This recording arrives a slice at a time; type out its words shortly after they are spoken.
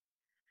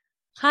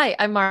Hi,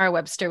 I'm Mara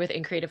Webster with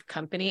In Creative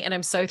Company, and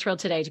I'm so thrilled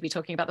today to be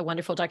talking about the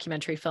wonderful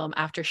documentary film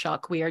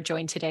Aftershock. We are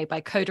joined today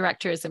by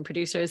co-directors and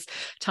producers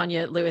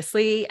Tonya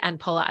Lewis-Lee and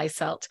Paula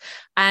Eiselt.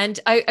 And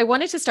I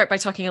wanted to start by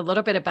talking a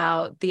little bit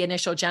about the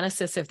initial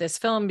genesis of this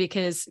film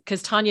because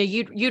Tonya,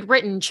 you'd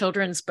written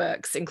children's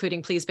books,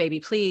 including Please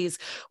Baby Please,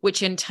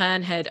 which in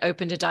turn had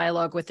opened a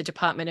dialogue with the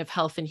Department of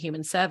Health and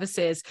Human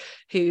Services,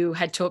 who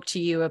had talked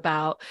to you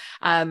about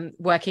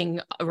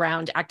working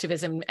around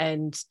activism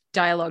and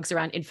dialogues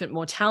around infant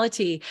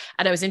mortality.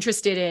 And I was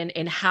interested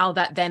in how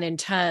that then in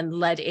turn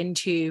led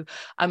into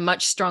a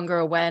much stronger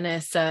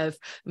awareness of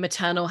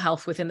maternal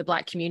health within the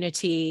Black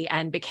community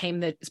and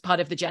became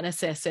part of the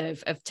genesis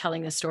of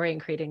telling this story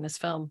and creating this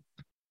film.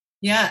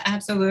 Yeah,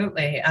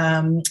 absolutely.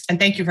 And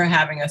thank you for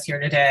having us here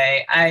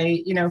today.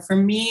 For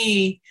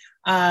me,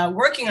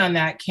 working on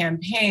that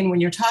campaign, when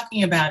you're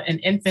talking about an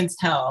infant's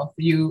health,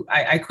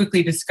 I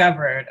quickly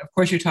discovered, of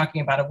course, you're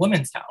talking about a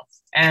woman's health,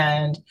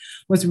 and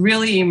was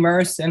really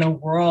immersed in a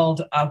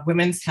world of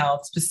women's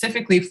health,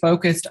 specifically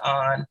focused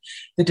on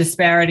the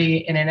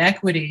disparity and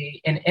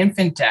inequity in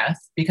infant death,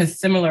 because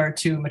similar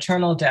to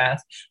maternal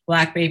death,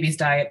 Black babies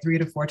die at 3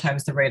 to 4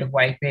 times the rate of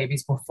white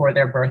babies before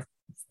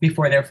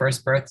their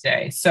first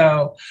birthday.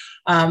 So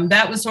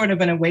that was sort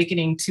of an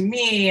awakening to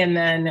me. And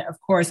then,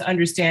 of course,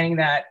 understanding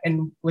that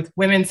and with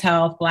women's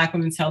health, Black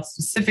women's health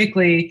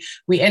specifically,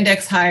 we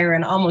index higher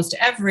in almost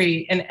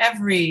every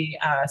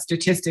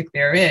statistic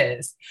there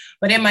is.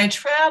 But in my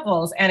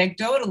travels,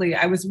 anecdotally,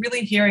 I was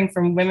really hearing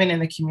from women in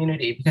the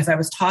community because I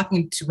was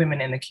talking to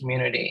women in the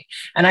community.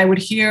 And I would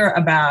hear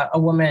about a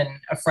woman,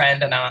 a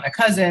friend, an aunt, a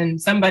cousin,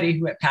 somebody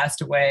who had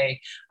passed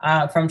away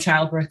from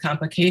childbirth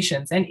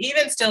complications. And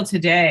even still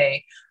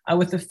today,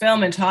 with the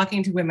film and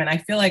talking to women, I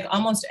feel like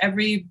almost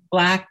every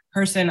Black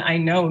person I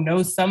know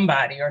knows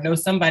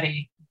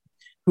somebody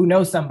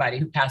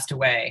who passed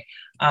away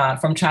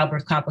from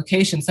childbirth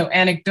complications. So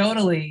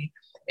anecdotally,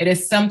 it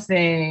is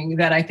something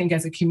that I think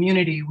as a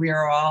community, we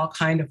are all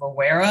kind of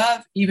aware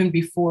of, even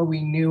before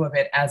we knew of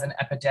it as an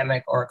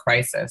epidemic or a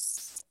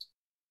crisis.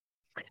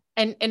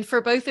 And for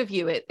both of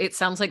you, it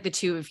sounds like the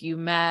two of you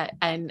met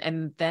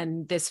and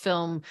then this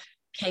film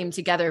came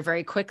together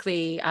very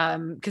quickly,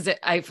 because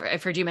I've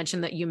heard you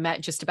mention that you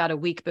met just about a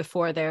week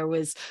before there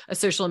was a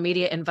social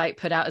media invite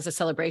put out as a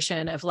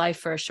celebration of life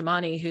for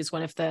Shamony, who's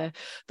one of the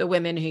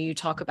women who you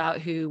talk about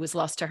who was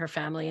lost to her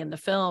family in the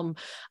film.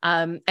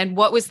 And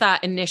what was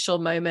that initial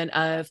moment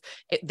of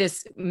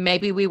this?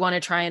 Maybe we want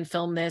to try and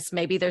film this.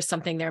 Maybe there's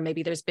something there.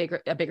 Maybe there's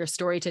a bigger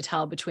story to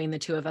tell between the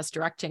two of us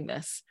directing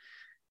this.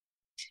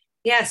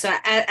 Yeah, so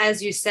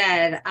as you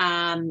said,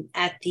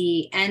 at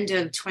the end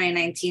of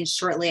 2019,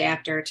 shortly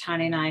after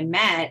Tonya and I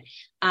met,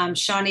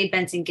 Shamony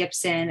Benson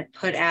Gibson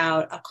put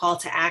out a call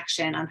to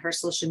action on her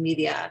social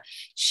media.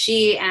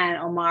 She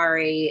and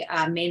Omari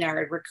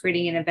Maynard were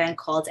creating an event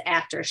called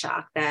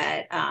Aftershock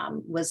that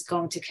was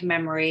going to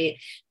commemorate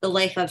the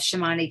life of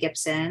Shamony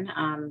Gibson,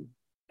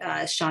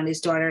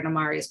 Shamony's daughter and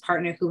Omari's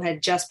partner, who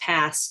had just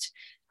passed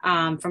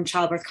from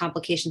childbirth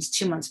complications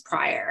 2 months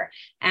prior.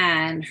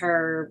 And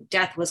her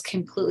death was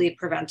completely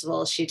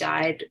preventable. She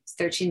died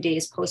 13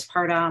 days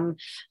postpartum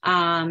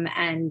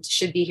and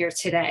should be here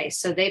today.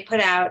 So they put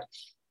out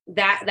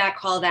that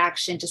call of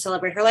action to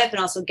celebrate her life and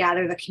also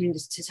gather the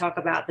community to talk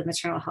about the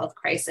maternal health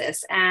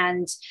crisis.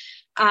 And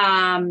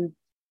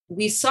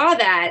we saw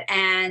that,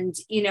 and,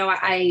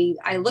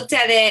 I looked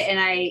at it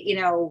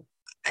and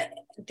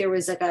there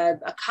was like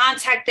a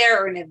contact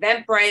there or an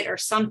Eventbrite or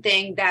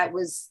something that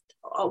was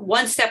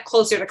one step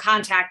closer to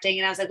contacting.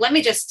 And I was like, let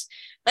me just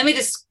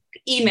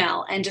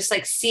email and just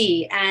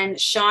see. And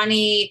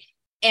Shamony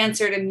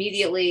answered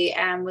immediately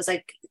and was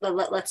like,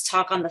 let's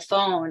talk on the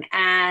phone.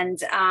 And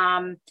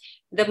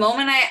the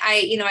moment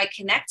I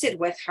connected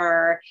with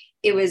her,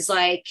 it was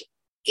like,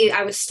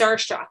 I was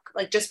starstruck,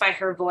 just by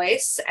her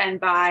voice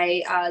and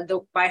by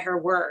her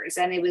words.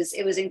 And it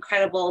was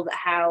incredible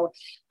how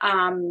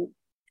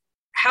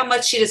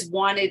much she just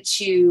wanted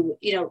to,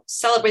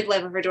 celebrate the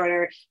life of her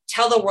daughter,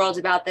 tell the world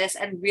about this,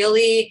 and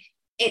really,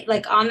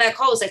 on that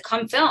call, it was like,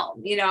 come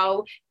film,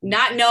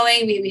 not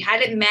knowing, we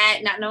hadn't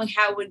met, not knowing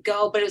how it would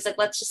go, but it was like,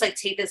 let's just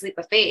take this leap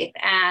of faith.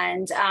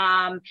 And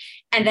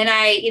then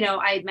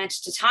I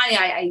mentioned to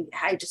Tonya,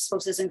 I just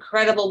spoke to this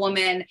incredible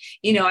woman,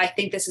 I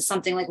think this is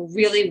something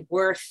really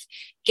worth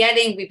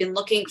getting. We've been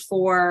looking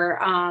for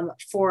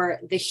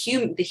the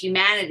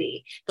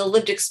humanity, the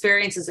lived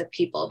experiences of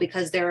people,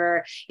 because there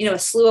are, a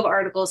slew of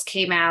articles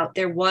came out.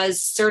 There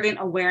was certain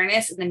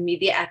awareness in the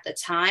media at the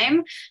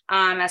time.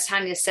 As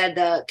Tonya said,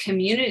 the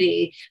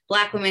community,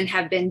 Black women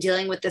have been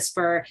dealing with this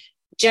for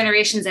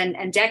generations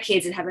and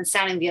decades and have been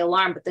sounding the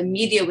alarm, but the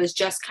media was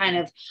just kind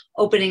of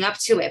opening up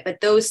to it.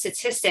 But those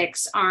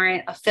statistics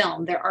aren't a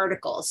film, they're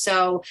articles.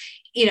 So,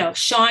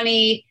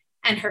 Shamony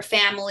and her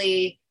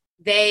family,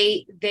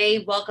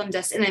 they welcomed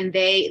us in, and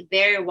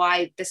they're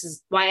why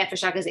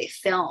Aftershock is a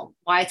film,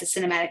 why it's a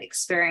cinematic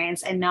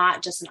experience and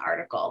not just an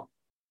article.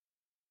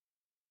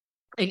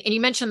 And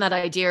you mentioned that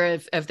idea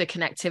of the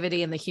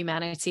connectivity and the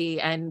humanity.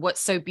 And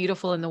what's so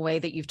beautiful in the way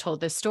that you've told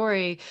this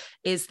story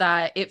is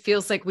that it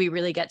feels like we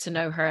really get to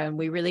know her and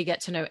we really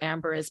get to know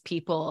Amber as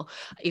people,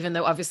 even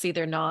though obviously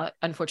they're not,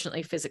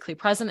 unfortunately, physically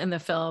present in the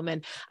film.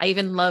 And I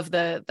even love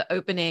the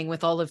opening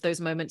with all of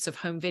those moments of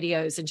home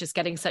videos and just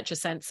getting such a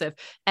sense of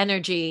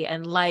energy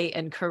and light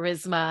and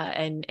charisma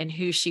and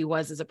who she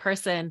was as a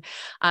person.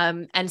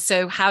 And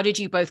so how did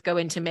you both go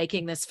into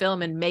making this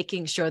film and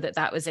making sure that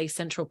that was a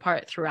central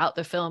part throughout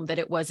the film, that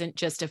it wasn't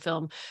just a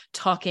film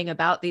talking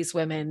about these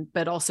women,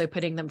 but also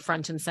putting them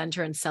front and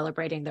center and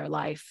celebrating their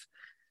life?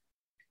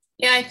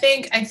 Yeah, I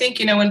think,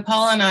 when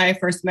Paula and I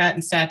first met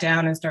and sat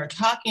down and started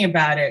talking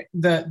about it,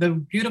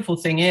 the beautiful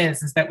thing is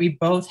that we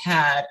both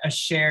had a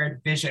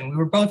shared vision. We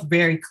were both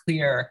very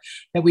clear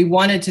that we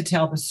wanted to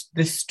tell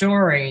this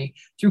story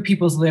through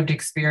people's lived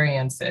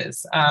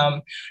experiences.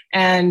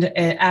 And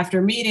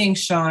after meeting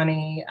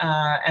Shamony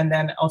and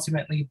then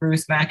ultimately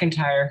Bruce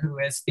McIntyre, who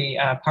is the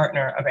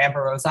partner of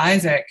Amber Rose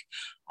Isaac,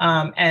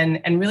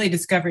 and really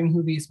discovering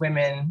who these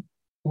women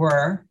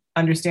were,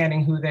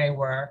 understanding who they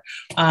were,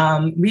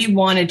 we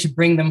wanted to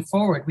bring them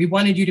forward. We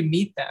wanted you to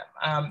meet them.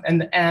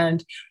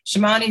 And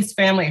Shamony's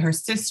family, her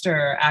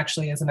sister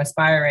actually is an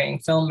aspiring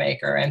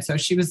filmmaker. And so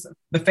she was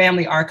the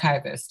family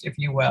archivist, if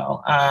you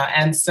will.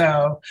 And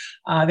so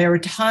there were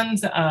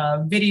tons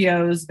of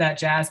videos that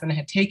Jasmine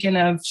had taken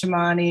of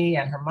Shamony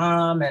and her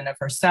mom and of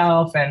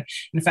herself. And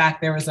in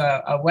fact, there was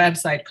a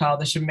website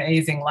called The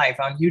Shamazing Life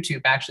on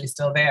YouTube, actually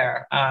still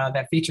there,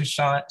 that features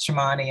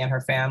Shamony and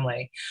her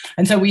family.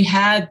 And so we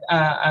had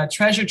a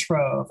treasure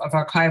trove of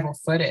archival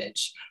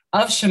footage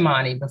of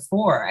Shamony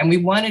before, and we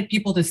wanted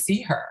people to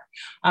see her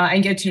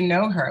and get to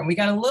know her. And we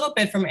got a little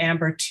bit from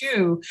Amber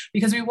too,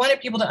 because we wanted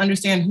people to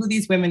understand who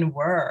these women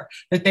were,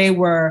 that they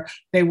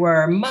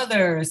were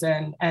mothers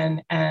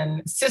and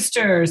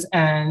sisters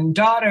and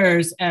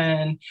daughters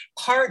and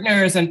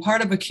partners and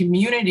part of a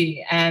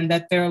community, and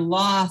that their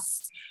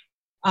loss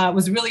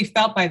was really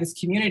felt by this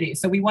community.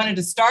 So we wanted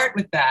to start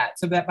with that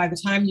so that by the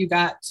time you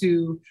got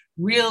to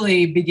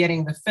really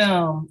beginning the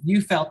film,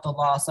 you felt the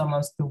loss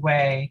almost the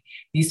way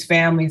these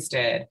families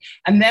did.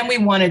 And then we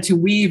wanted to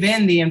weave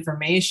in the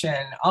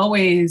information,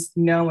 always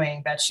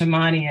knowing that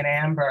Shamony and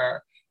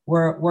Amber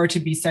were to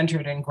be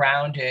centered and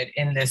grounded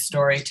in this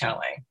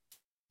storytelling.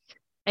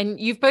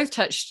 And you've both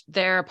touched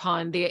there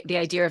upon the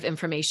idea of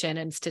information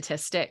and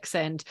statistics.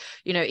 And,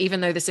 even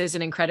though this is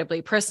an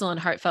incredibly personal and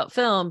heartfelt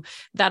film,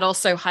 that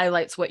also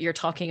highlights what you're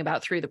talking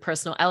about through the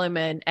personal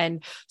element.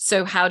 And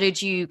so how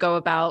did you go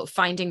about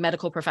finding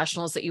medical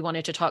professionals that you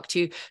wanted to talk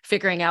to,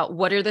 figuring out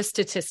what are the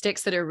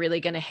statistics that are really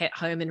going to hit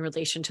home in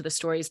relation to the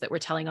stories that we're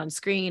telling on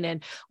screen?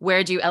 And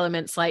where do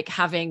elements like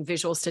having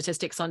visual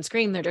statistics on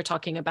screen that are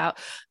talking about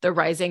the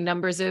rising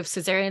numbers of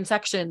cesarean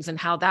sections and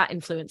how that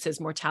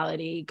influences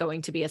mortality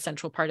going to be a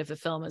central part of the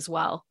film as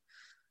well?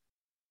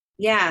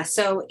 Yeah.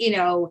 So,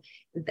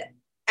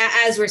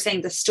 as we're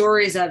saying, the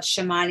stories of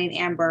Shamony and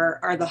Amber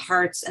are the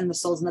hearts and the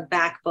souls and the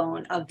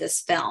backbone of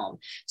this film.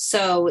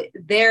 So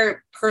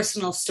their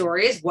personal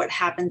stories, what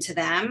happened to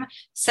them,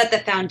 set the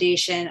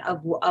foundation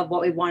of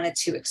what we wanted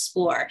to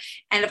explore.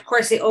 And of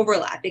course, they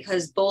overlap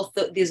because both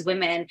these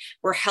women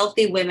were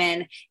healthy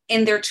women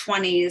in their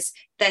 20s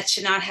that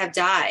should not have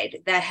died,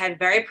 that had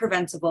very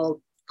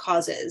preventable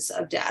causes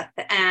of death.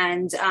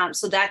 And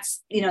so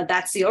that's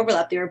the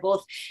overlap. They were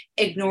both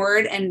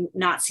ignored and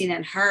not seen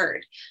and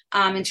heard.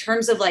 In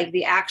terms of like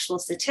the actual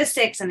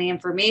statistics and the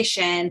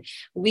information,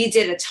 we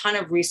did a ton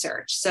of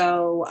research.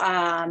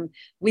 So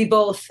we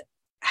both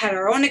had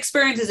our own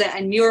experiences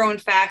and knew our own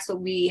facts,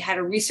 but we had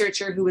a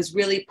researcher who was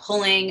really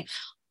pulling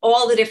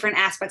all the different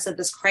aspects of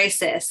this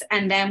crisis.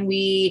 And then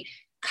we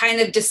kind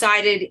of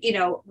decided,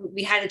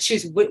 we had to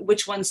choose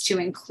which ones to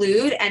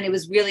include. And it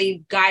was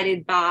really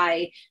guided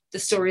by the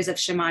stories of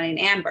Shamony and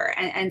Amber.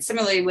 And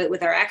similarly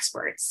with our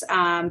experts,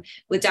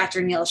 with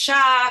Dr. Neil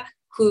Shah,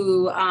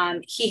 who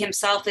he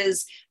himself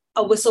is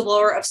a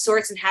whistleblower of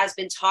sorts and has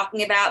been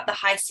talking about the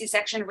high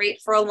C-section rate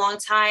for a long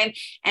time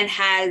and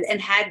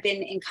had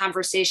been in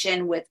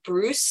conversation with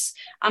Bruce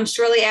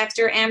shortly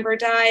after Amber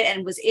died,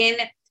 and was in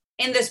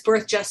this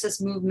birth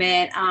justice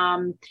movement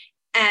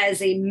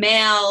as a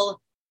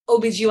male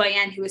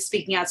OBGYN who was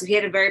speaking out. So he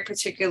had a very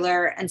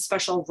particular and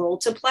special role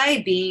to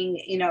play, being,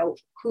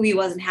 who he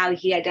was and how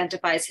he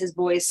identifies his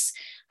voice.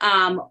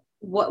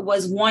 What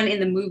was one in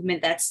the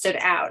movement that stood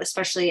out,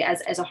 especially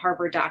as a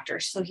Harvard doctor.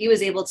 So he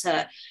was able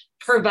to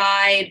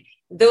provide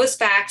those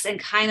facts and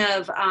kind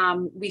of,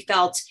 we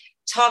felt,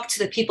 talk to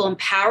the people in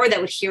power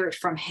that would hear it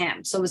from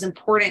him. So it was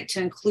important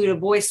to include a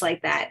voice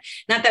like that.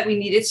 Not that we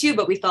needed to,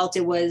 but we felt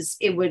it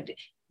would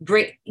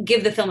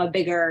give the film a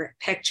bigger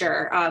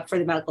picture for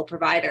the medical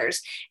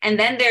providers. And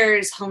then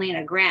there's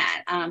Helena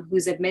Grant,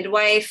 who's a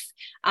midwife,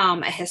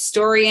 a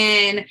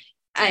historian,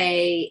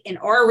 an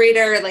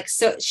orator.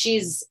 So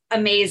she's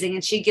amazing.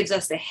 And she gives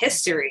us the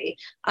history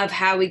of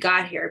how we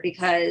got here,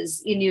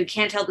 because you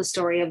can't tell the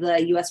story of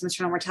the US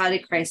maternal mortality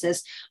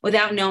crisis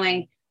without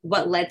knowing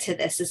what led to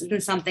this. This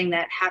isn't something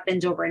that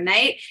happened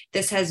overnight.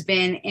 This has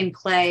been in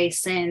play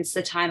since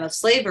the time of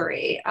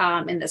slavery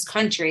in this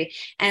country.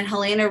 And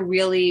Helena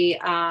really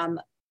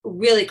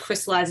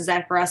crystallizes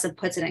that for us and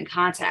puts it in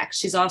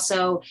context. She's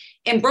also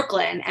in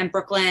Brooklyn, and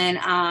Brooklyn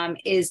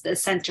is the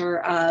center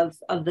of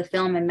the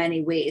film in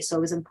many ways. So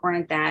it was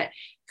important that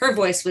her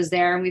voice was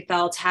there, and we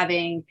felt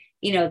having,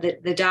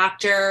 the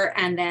doctor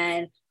and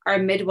then our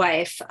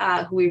midwife,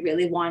 who we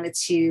really wanted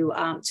to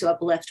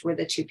uplift, were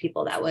the two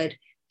people that would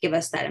give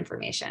us that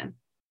information.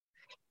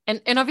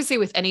 And obviously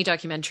with any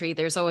documentary,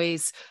 there's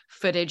always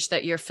footage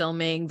that you're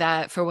filming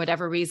that for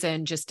whatever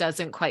reason just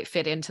doesn't quite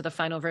fit into the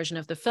final version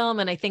of the film.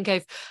 And I think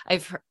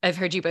I've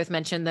heard you both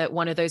mention that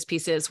one of those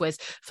pieces was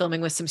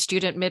filming with some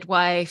student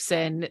midwives,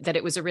 and that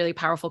it was a really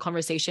powerful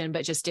conversation,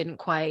 but just didn't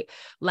quite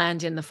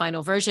land in the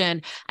final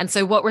version. And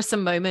so what were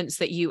some moments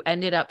that you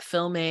ended up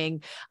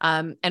filming?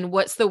 And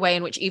what's the way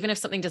in which, even if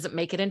something doesn't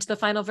make it into the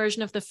final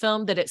version of the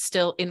film, that it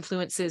still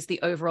influences the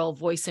overall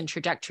voice and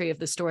trajectory of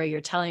the story you're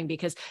telling?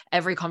 Because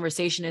every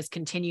conversation is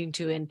continuing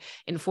to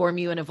inform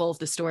you and evolve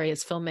the story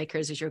as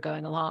filmmakers as you're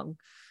going along.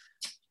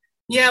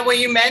 Yeah, well,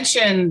 you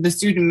mentioned the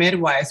student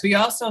midwives. We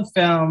also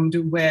filmed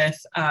with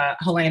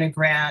Helena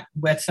Grant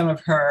with some of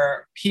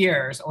her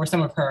peers or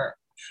some of her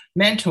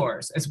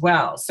mentors as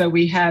well. So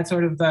we had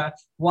sort of the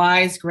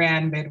wise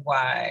grand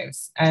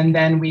midwives, and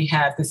then we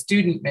had the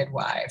student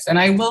midwives. And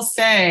I will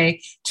say,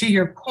 to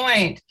your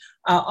point,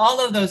 all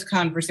of those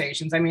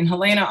conversations, I mean,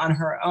 Helena on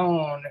her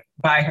own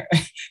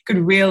could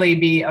really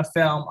be a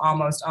film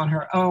almost on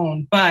her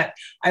own. But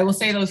I will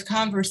say those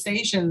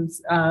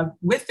conversations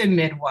with the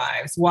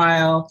midwives,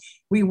 while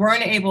we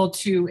weren't able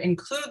to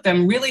include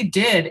them, really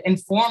did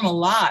inform a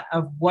lot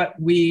of what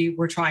we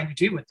were trying to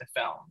do with the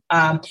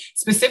film.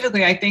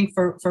 Specifically, I think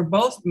for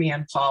both me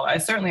and Paula,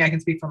 certainly I can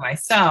speak for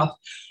myself,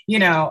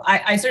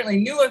 I certainly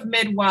knew of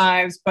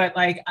midwives, but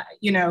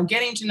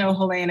getting to know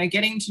Helena,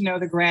 getting to know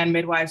the grand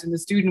midwives and the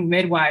student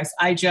midwives,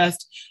 I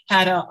just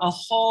had a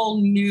whole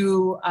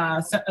new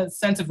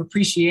sense of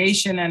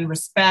appreciation and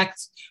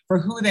respect for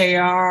who they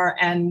are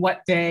and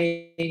what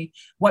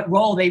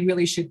role they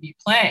really should be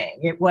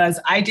playing.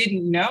 I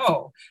didn't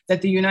know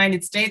that the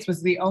United States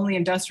was the only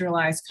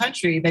industrialized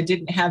country that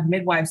didn't have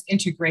midwives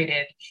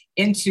integrated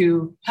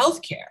into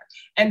healthcare.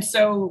 And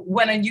so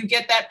when you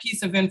get that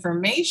piece of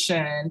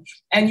information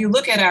and you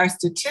look at our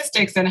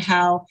statistics and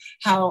how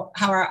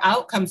our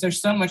outcomes are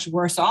so much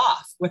worse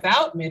off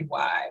without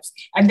midwives,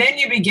 and then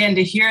you begin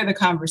to hear the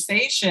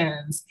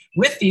conversations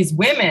with these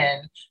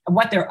women,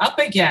 what they're up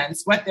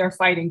against, what they're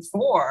fighting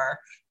for,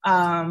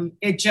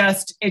 it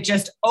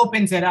just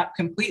opens it up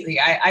completely.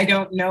 I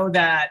don't know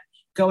that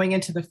going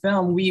into the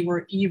film, we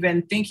were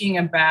even thinking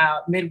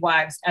about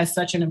midwives as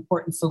such an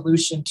important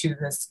solution to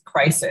this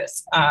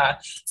crisis.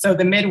 So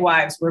the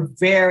midwives were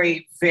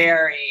very,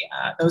 very,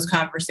 those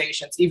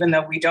conversations, even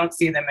though we don't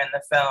see them in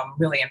the film,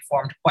 really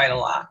informed quite a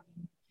lot.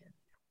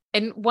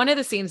 And one of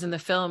the scenes in the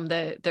film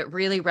that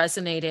really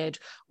resonated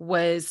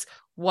was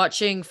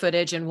watching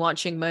footage and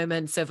watching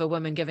moments of a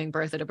woman giving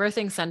birth at a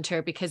birthing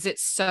center, because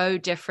it's so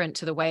different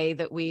to the way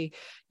that we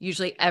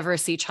usually ever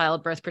see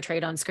childbirth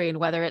portrayed on screen,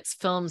 whether it's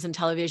films and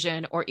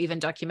television or even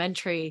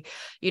documentary.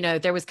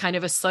 There was kind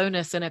of a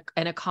slowness and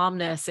a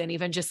calmness, and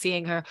even just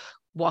seeing her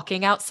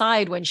walking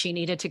outside when she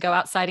needed to go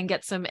outside and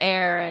get some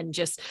air, and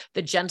just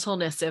the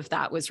gentleness of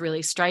that was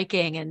really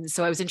striking. And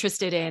so I was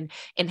interested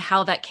in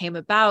how that came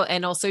about,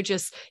 and also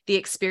just the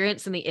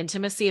experience and the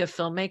intimacy of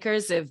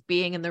filmmakers of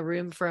being in the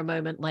room for a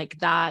moment like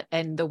that,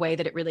 and the way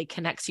that it really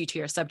connects you to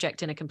your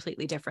subject in a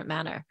completely different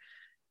manner.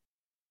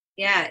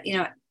 Yeah,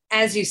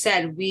 as you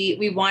said,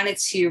 we wanted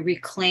to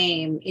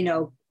reclaim,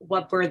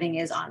 what birthing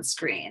is on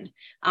screen.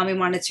 We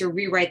wanted to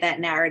rewrite that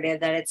narrative,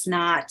 that it's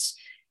not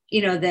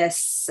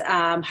this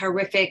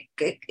horrific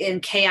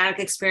and chaotic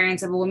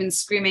experience of a woman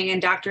screaming and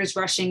doctors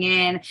rushing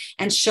in,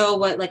 and show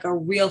what a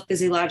real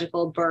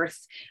physiological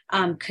birth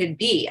could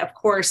be. Of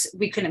course,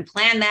 we couldn't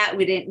plan that.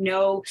 We didn't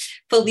know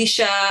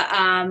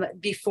Felicia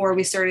before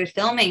we started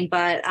filming,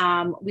 but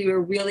we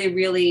were really,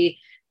 really,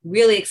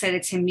 really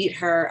excited to meet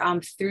her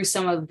through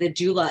some of the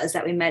doulas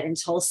that we met in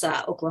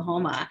Tulsa,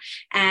 Oklahoma.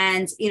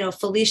 And,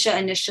 Felicia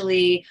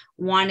initially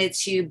wanted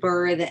to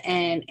birth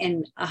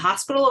in a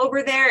hospital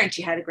over there, and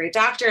she had a great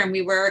doctor, and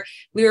we were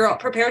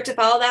prepared to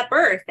follow that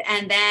birth.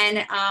 And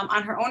then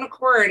on her own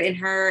accord, in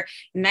her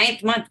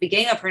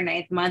beginning of her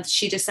 9th month,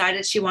 she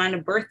decided she wanted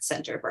a birth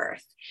center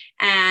birth.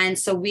 And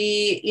so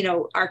we,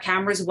 our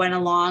cameras went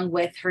along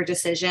with her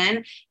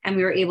decision, and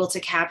we were able to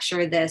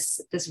capture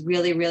this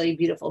really, really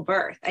beautiful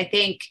birth. I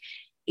think,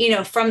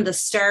 from the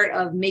start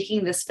of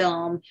making this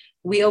film,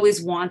 we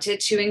always wanted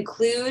to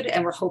include,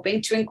 and we're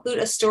hoping to include,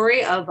 a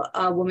story of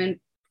a woman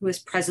who is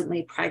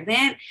presently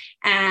pregnant.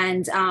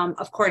 And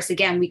of course,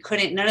 again,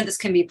 none of this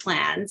can be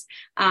planned,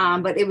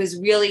 but it was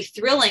really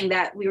thrilling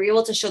that we were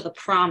able to show the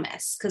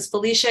promise, because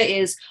Felicia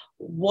is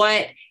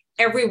what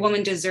every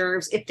woman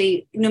deserves, if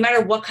they, no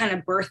matter what kind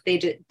of birth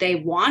they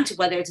want,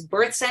 whether it's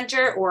birth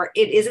center or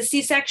it is a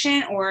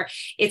C-section or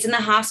it's in the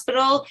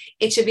hospital,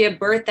 it should be a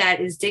birth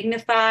that is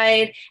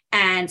dignified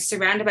and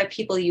surrounded by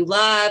people you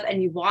love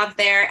and you want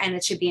there, and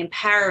it should be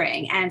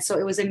empowering. And so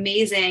it was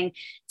amazing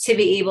to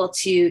be able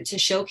to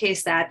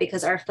showcase that,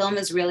 because our film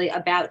is really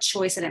about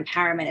choice and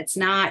empowerment. It's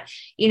not,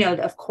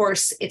 of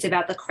course, it's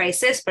about the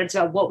crisis, but it's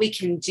about what we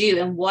can do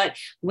and what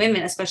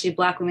women, especially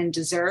Black women,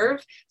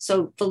 deserve.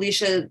 So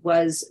Felicia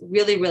was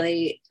really,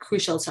 really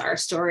crucial to our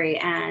story.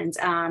 And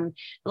the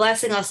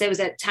last thing I'll say was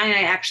that Tonya and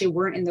I actually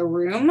weren't in the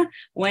room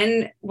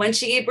when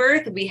she gave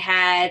birth. We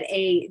had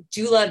a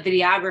doula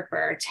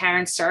videographer,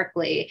 Taryn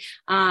Starkley,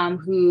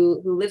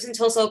 who lives in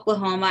Tulsa,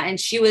 Oklahoma, and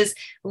she was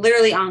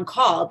literally on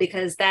call,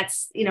 because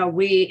that's,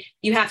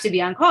 you have to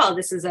be on call.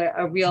 This is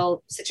a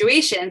real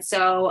situation.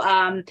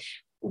 So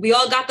we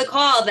all got the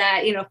call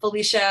that,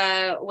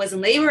 Felicia was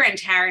in labor, and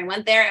Taryn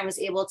went there and was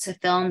able to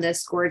film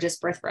this gorgeous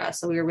birth for us.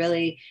 So we were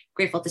really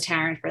grateful to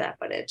Taryn for that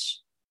footage.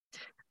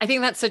 I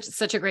think that's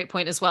such a great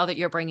point as well that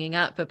you're bringing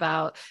up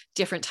about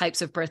different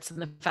types of births and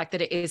the fact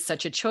that it is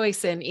such a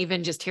choice. And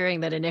even just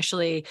hearing that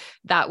initially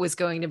that was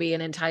going to be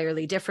an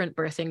entirely different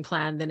birthing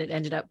plan than it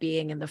ended up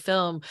being in the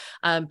film,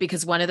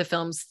 because one of the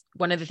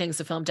things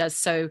the film does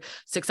so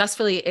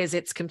successfully is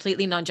it's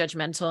completely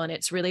non-judgmental. And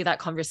it's really that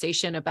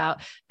conversation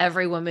about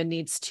every woman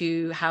needs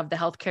to have the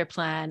healthcare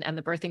plan and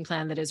the birthing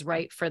plan that is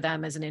right for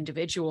them as an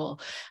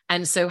individual.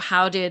 And so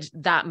how did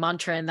that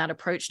mantra and that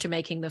approach to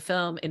making the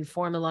film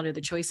inform a lot of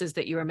the choices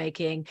that you were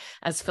making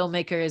as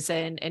filmmakers,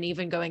 and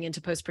even going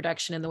into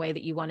post-production in the way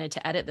that you wanted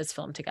to edit this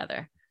film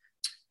together?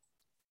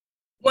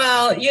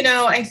 Well,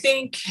 I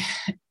think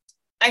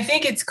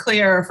it's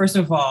clear, first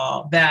of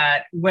all,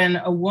 that when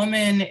a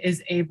woman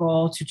is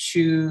able to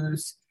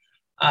choose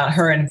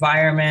her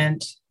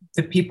environment,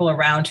 the people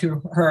around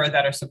her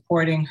that are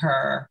supporting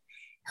her,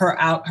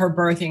 her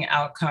birthing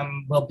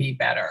outcome will be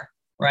better,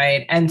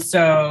 right? And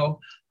so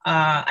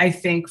I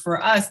think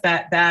for us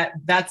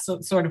that's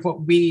sort of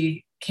what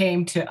we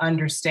came to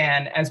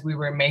understand as we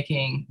were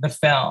making the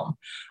film.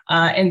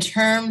 In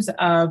terms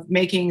of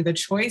making the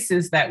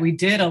choices that we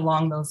did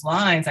along those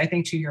lines, I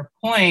think to your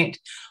point,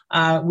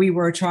 we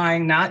were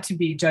trying not to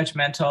be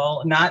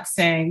judgmental, not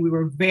saying, we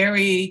were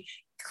very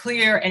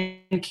clear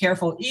and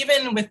careful,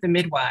 even with the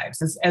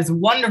midwives, as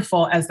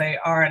wonderful as they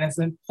are and as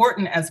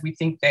important as we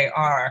think they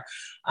are.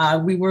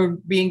 We were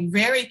being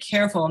very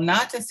careful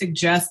not to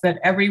suggest that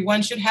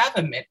everyone should have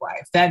a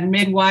midwife, that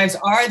midwives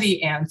are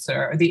the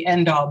answer, the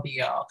end all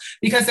be all,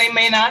 because they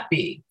may not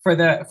be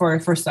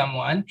for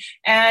someone.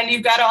 And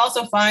you've got to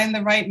also find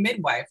the right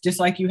midwife, just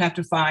like you have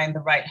to find the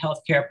right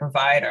healthcare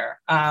provider.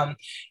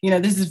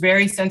 This is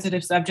very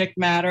sensitive subject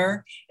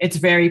matter. It's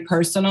very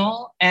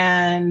personal.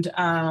 And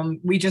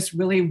we just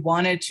really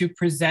wanted to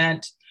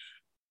present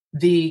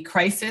the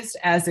crisis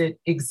as it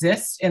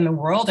exists in the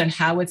world and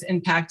how it's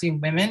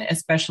impacting women,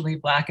 especially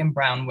Black and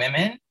Brown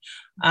women.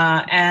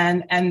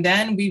 And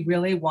then we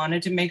really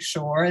wanted to make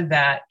sure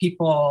that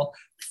people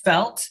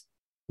felt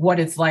what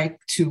it's like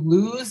to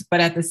lose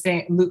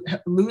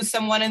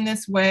someone in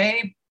this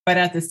way, but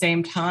at the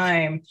same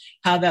time,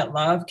 how that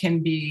love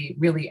can be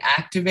really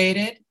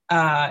activated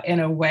in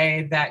a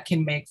way that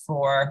can make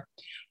for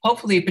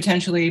hopefully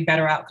potentially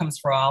better outcomes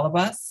for all of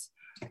us.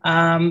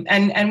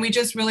 And we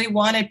just really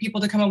wanted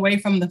people to come away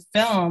from the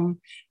film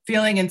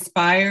feeling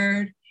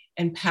inspired,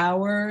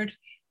 empowered,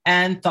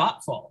 and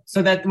thoughtful,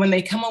 so that when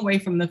they come away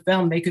from the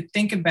film, they could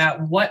think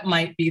about what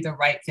might be the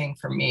right thing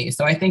for me.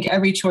 So I think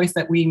every choice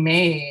that we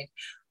made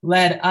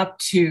led up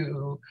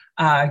to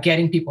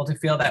getting people to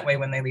feel that way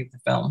when they leave the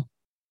film.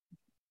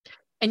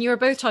 And you were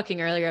both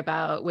talking earlier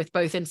about, with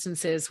both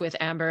instances with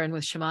Amber and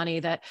with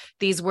Shamony, that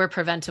these were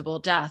preventable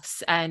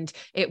deaths. And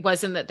it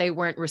wasn't that they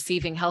weren't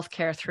receiving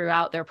healthcare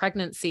throughout their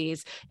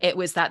pregnancies. It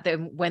was that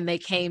when they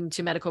came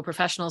to medical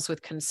professionals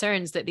with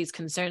concerns, that these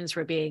concerns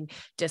were being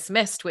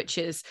dismissed, which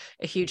is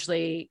a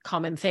hugely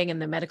common thing in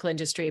the medical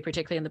industry,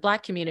 particularly in the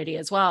Black community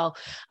as well.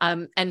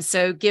 And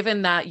so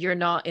given that you're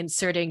not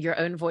inserting your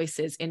own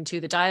voices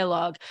into the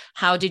dialogue,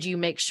 how did you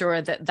make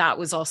sure that that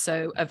was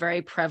also a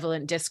very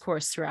prevalent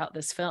discourse throughout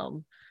this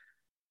film?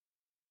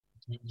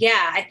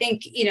 Yeah, I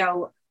think,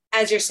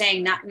 as you're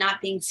saying,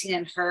 not being seen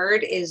and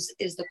heard is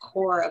the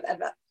core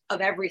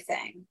of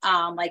everything.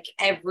 Like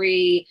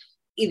every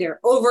either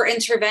over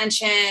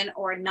intervention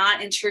or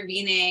not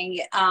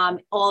intervening,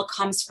 all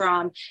comes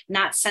from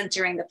not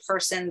centering the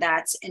person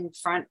that's in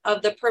front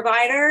of the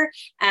provider.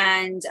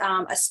 And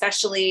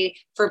especially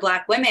for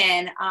Black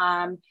women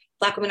are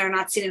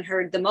not seen and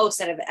heard the most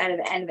out of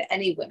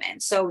any women.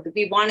 So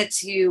we wanted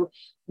to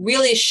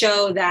really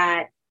show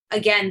that,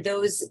 again,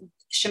 those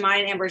Shamony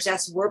and Amber's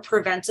deaths were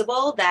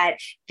preventable, that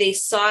they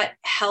sought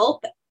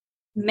help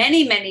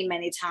many, many,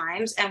 many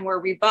times and were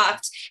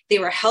rebuffed. They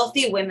were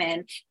healthy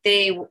women.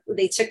 They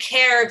took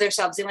care of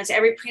themselves. They went to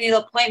every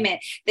prenatal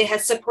appointment. They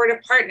had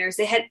supportive partners.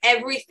 They had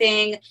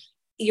everything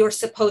you're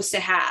supposed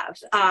to have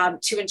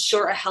to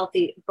ensure a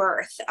healthy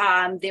birth.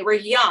 They were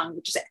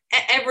young, just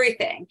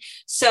everything.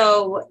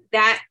 So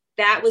that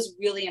that was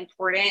really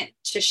important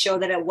to show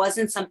that it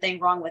wasn't something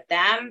wrong with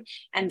them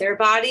and their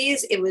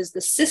bodies. It was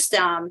the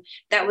system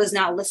that was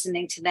not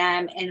listening to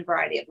them in a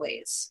variety of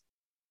ways.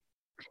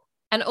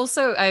 And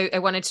also, I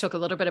wanted to talk a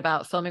little bit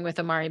about filming with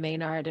Amari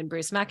Maynard and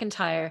Bruce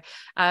McIntyre,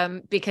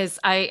 because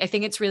I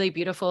think it's really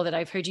beautiful that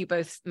I've heard you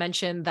both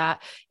mention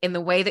that in the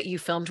way that you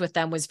filmed with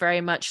them was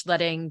very much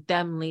letting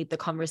them lead the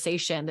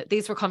conversation, that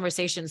these were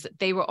conversations that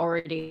they were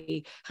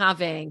already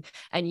having,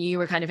 and you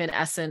were kind of in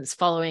essence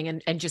following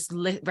and just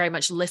very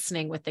much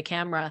listening with the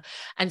camera.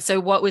 And so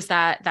what was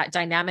that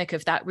dynamic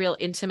of that real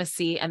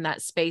intimacy and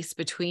that space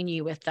between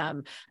you with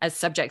them as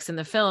subjects in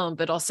the film,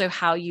 but also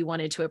how you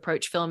wanted to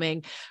approach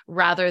filming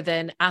rather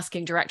than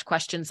asking direct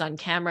questions on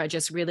camera,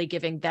 just really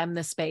giving them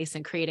the space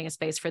and creating a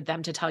space for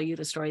them to tell you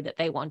the story that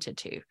they wanted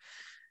to?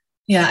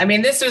 Yeah, I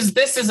mean, this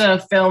is a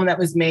film that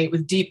was made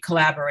with deep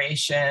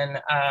collaboration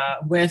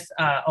with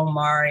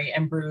Omari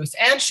and Bruce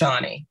and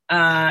Shamony.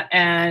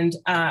 And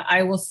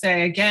I will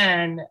say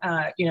again,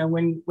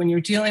 when you're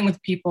dealing with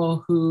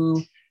people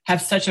who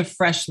have such a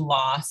fresh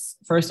loss,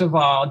 first of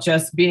all,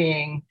 just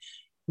being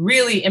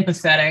really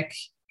empathetic,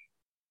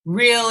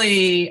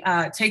 really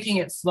taking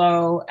it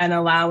slow and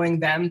allowing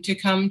them to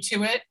come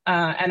to it.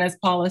 And as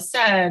Paula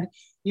said,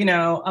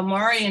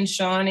 Amari and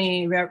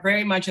Shamony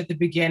very much at the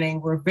beginning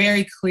were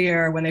very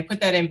clear when they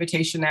put that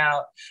invitation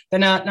out that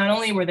not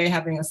only were they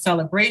having a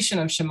celebration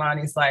of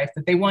Shamony's life,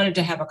 that they wanted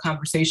to have a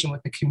conversation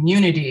with the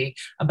community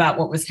about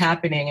what was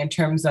happening in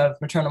terms of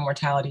maternal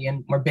mortality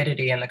and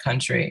morbidity in the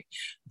country.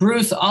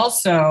 Bruce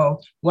also,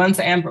 when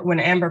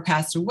Amber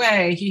passed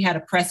away, he had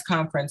a press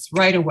conference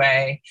right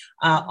away,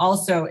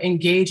 also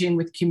engaging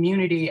with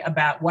community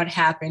about what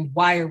happened.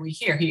 Why are we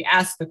here? He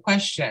asked the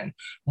question,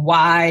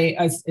 why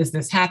is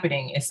this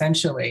happening,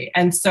 essentially?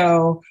 And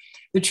so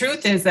the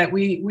truth is that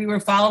we were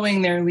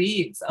following their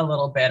leads a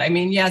little bit. I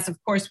mean, yes, of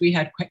course we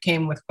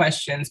came with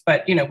questions,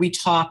 but we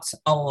talked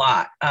a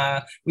lot.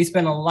 We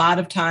spent a lot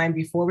of time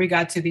before we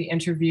got to the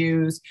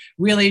interviews,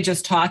 really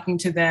just talking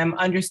to them,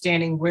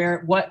 understanding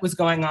what was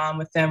going on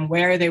with them,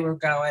 where they were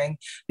going.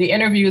 The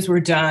interviews were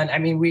done. I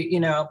mean,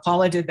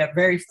 Paula did that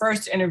very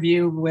first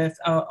interview with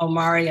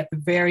Omari at the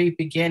very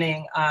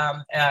beginning,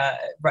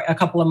 a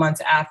couple of months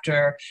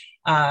after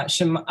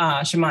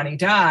Shamony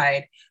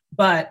died.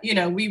 But,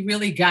 we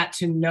really got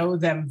to know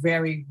them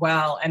very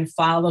well and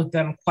followed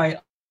them quite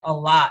a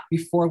lot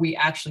before we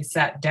actually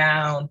sat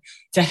down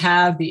to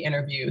have the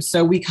interview.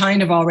 So we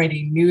kind of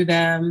already knew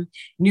them,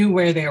 knew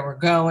where they were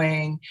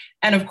going.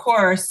 And of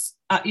course,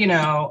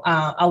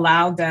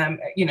 allowed them,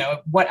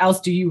 what else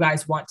do you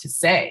guys want to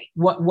say?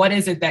 What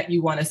is it that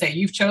you want to say?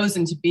 You've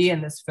chosen to be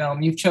in this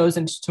film. You've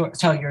chosen to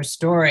tell your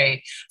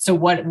story. So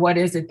what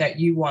is it that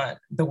you want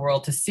the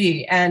world to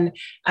see? And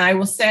I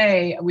will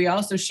say, we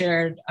also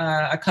shared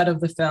a cut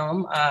of the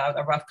film,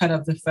 a rough cut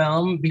of the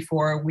film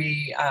before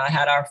we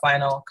had our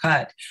final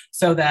cut,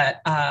 so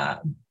that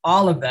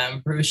all of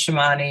them, Bruce,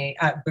 Shamony,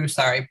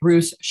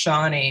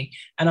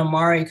 and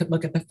Omari could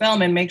look at the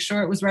film and make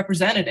sure it was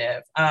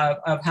representative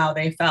of how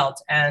they felt.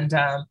 And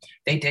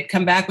they did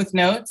come back with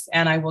notes.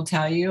 And I will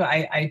tell you,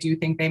 I do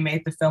think they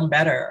made the film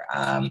better,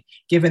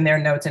 given their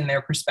notes and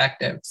their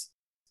perspectives.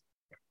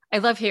 I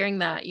love hearing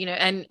that,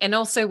 and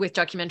also with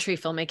documentary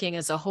filmmaking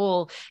as a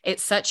whole,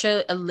 it's such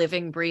a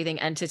living, breathing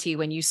entity.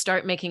 When you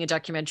start making a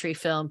documentary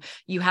film,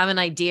 you have an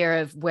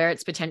idea of where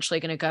it's potentially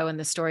going to go in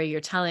the story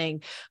you're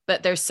telling,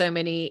 but there's so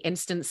many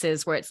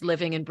instances where it's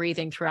living and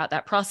breathing throughout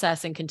that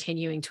process and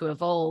continuing to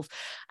evolve.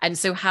 And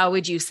so how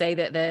would you say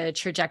that the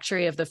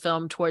trajectory of the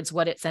film towards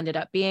what it's ended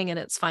up being in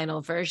its final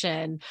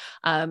version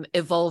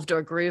evolved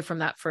or grew from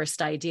that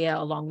first idea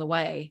along the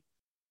way?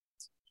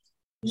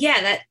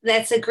 Yeah,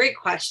 that's a great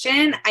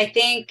question. I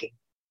think,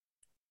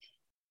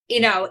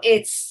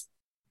 it's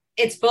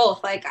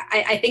both. Like,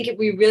 I think if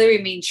we really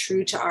remain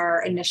true to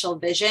our initial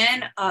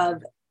vision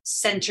of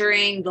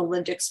centering the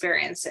lived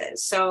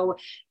experiences. So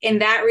in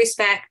that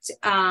respect,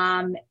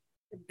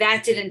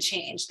 that didn't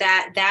change.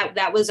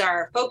 That was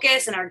our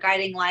focus, and our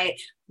guiding light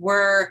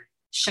were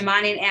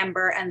Shamony and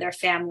Amber and their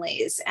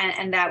families.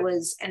 And that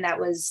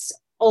was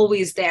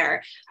always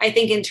there. I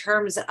think in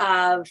terms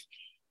of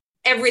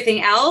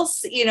everything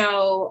else,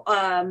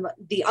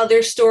 the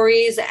other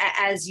stories,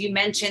 as you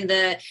mentioned,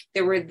 there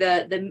were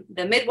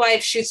the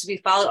midwife shoots to be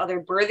followed,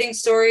 other birthing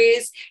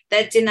stories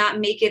that did not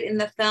make it in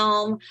the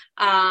film.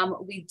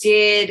 We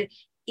did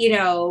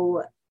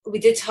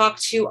talk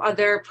to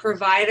other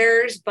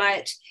providers,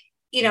 but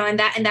and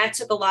that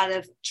took a lot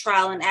of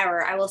trial and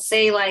error. I will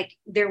say, like,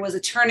 there was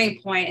a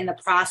turning point in the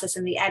process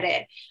in the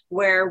edit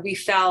where we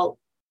felt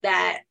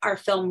that our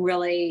film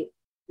really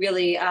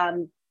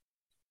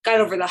got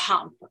over the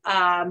hump.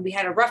 We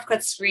had a rough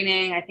cut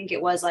screening. I think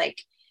it was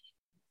like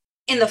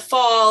in the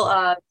fall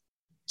of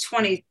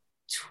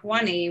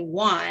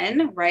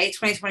 2021, right?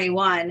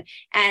 2021.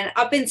 And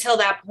up until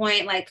that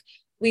point, like,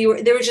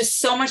 there was just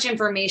so much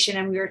information,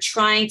 and we were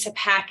trying to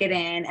pack it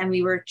in, and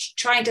we were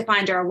trying to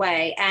find our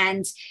way.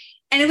 And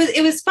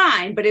it was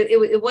fine, but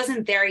it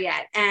wasn't there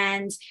yet.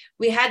 And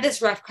we had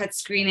this rough cut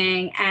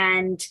screening,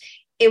 and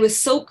it was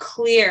so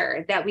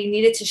clear that we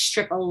needed to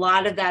strip a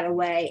lot of that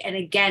away. And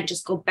again,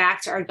 just go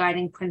back to our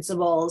guiding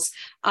principles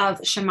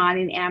of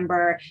Shamony and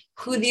Amber,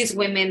 who these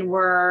women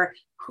were,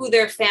 who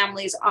their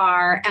families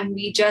are. And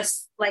we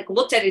just like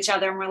looked at each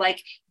other and we're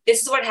like,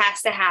 this is what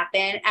has to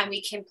happen. And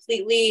we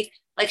completely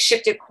like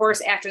shifted course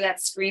after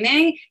that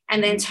screening,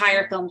 and the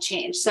entire film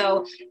changed.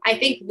 So I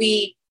think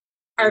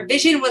our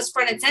vision was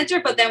front and center,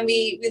 but then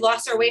we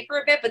lost our way for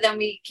a bit, but then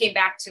we came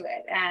back to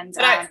it. And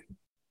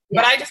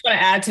But I just want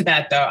to add to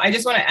that, though. I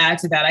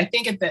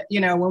think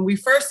when we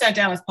first sat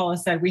down, as Paula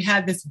said, we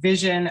had this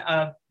vision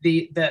of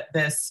that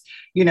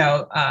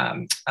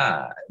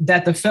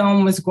the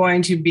film was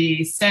going to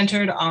be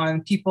centered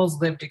on people's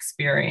lived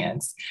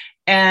experience.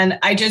 And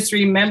I just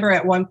remember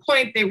at one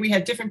point that we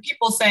had different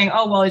people saying,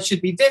 oh, well, it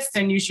should be this,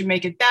 and you should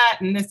make it that,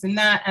 and this and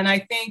that. And I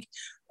think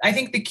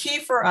the key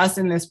for us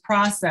in this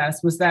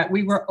process was that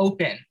we were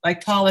open.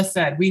 Like Paula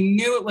said, we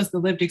knew it was the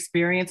lived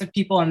experience of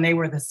people and they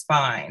were the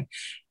spine.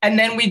 And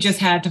then we just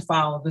had to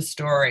follow the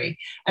story.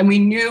 And we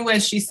knew,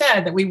 as she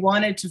said, that we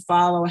wanted to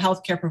follow a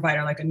healthcare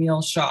provider like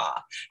Anil Shah.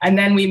 And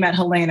then we met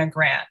Helena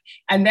Grant.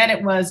 And then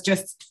it was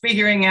just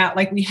figuring out,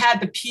 like we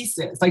had the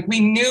pieces, like we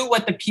knew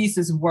what the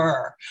pieces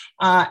were.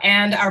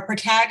 And our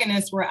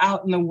protagonists were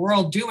out in the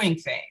world doing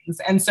things.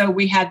 And so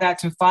we had that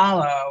to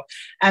follow.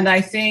 And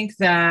I think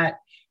that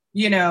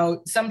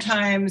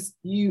sometimes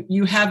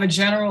you have a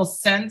general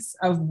sense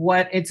of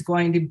what it's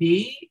going to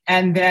be,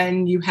 and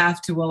then you have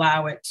to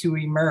allow it to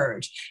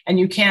emerge. And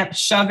you can't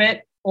shove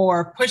it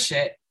or push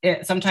it.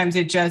 Sometimes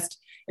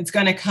it's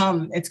going to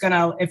come.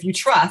 If you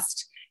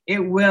trust, it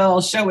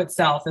will show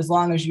itself as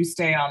long as you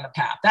stay on the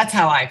path. That's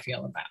how I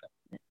feel about it.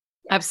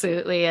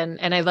 Absolutely.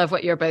 And I love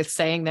what you're both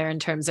saying there in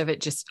terms of it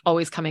just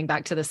always coming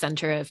back to the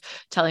center of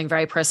telling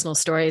very personal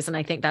stories. And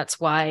I think that's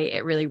why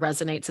it really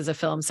resonates as a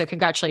film. So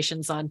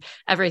congratulations on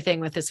everything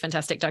with this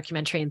fantastic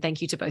documentary. And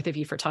thank you to both of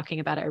you for talking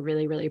about it. I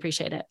really, really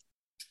appreciate it.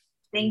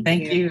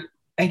 Thank you.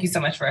 Thank you so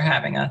much for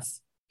having us.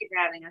 Thank you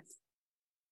for having us.